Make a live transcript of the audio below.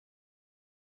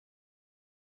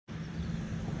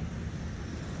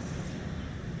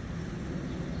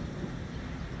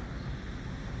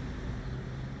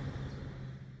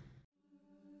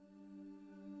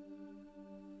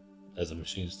As the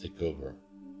machines take over,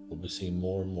 we'll be seeing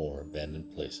more and more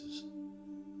abandoned places.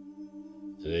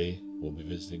 Today, we'll be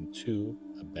visiting 2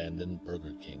 abandoned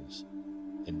Burger Kings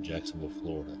in Jacksonville,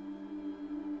 Florida.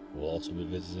 We'll also be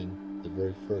visiting the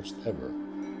very first ever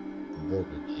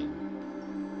Burger King.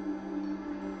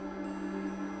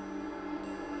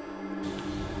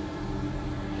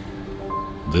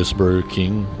 This Burger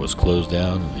King was closed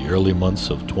down in the early months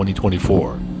of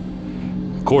 2024.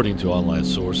 According to online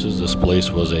sources, this place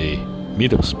was a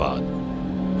meetup spot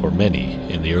for many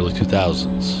in the early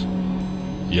 2000s.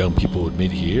 Young people would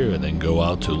meet here and then go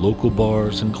out to local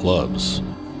bars and clubs.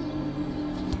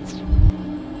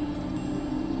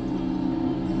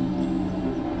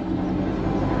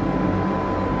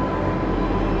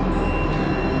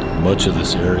 Much of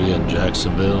this area in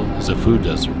Jacksonville is a food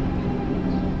desert.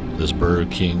 This Burger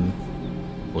King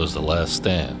was the last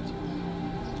stand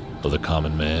of the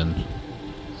common man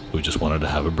who just wanted to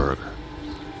have a burger.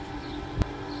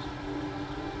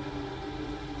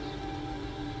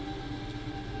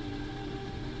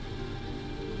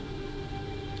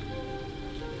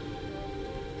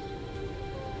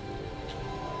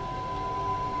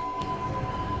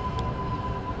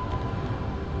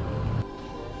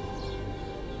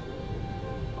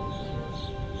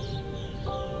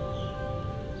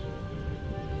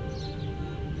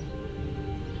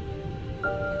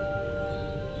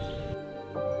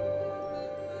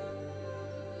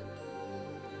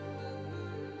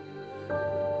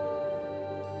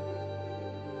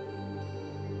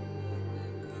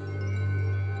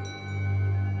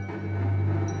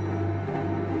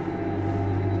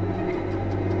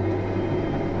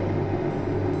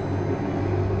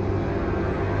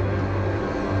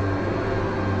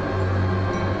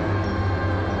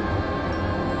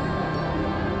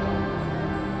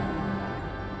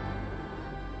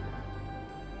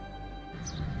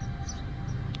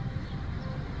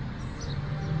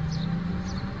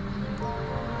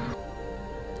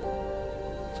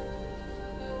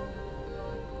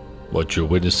 What you're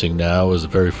witnessing now is the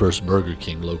very first Burger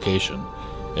King location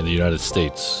in the United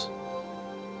States.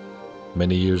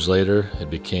 Many years later, it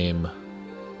became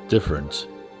different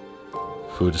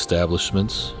food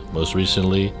establishments, most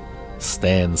recently,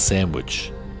 Stan's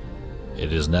Sandwich.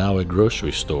 It is now a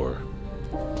grocery store.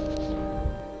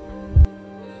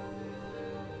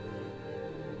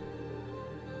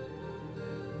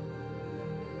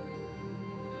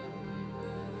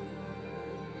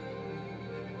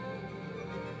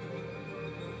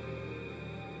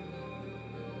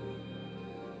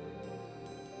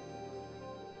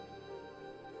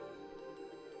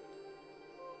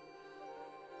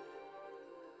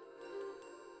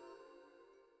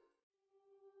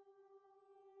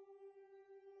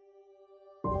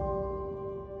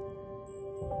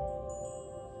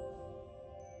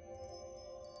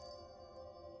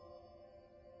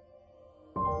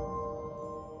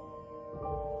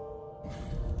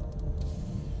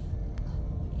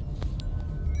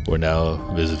 We're now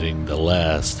visiting the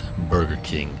last Burger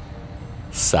King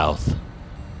south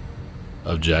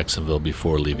of Jacksonville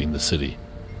before leaving the city.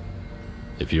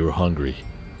 If you were hungry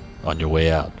on your way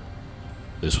out,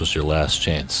 this was your last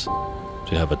chance to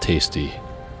have a tasty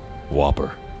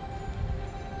Whopper.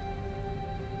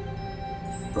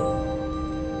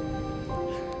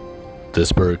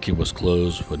 This Burger King was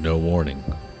closed with no warning.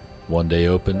 One day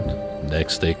open,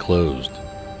 next day closed.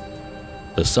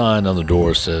 The sign on the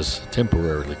door says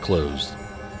temporarily closed,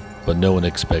 but no one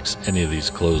expects any of these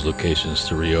closed locations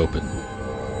to reopen.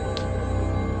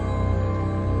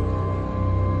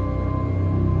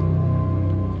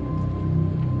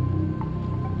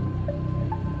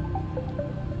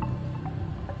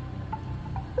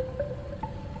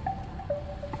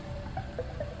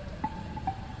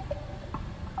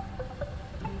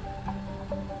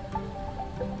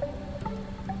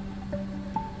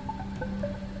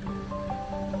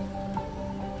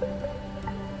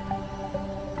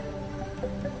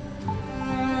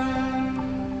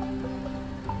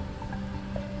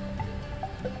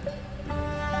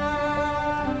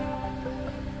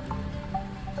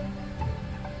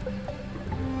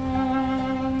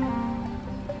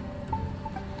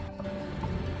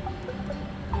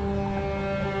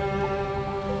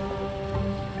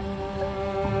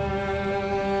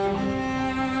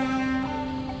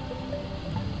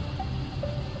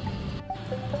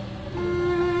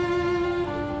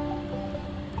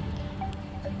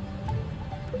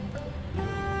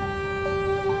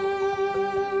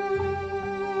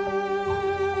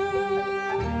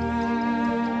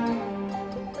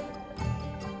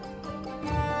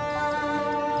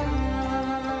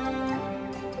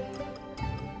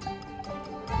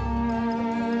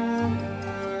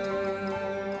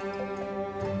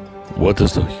 What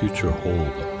does the future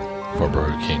hold for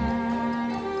Burger King?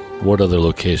 What other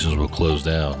locations will close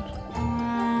down?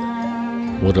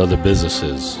 What other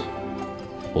businesses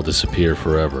will disappear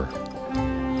forever?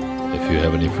 If you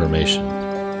have any information,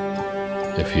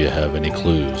 if you have any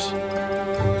clues,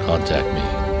 contact me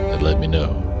and let me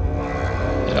know,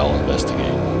 and I'll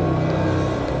investigate.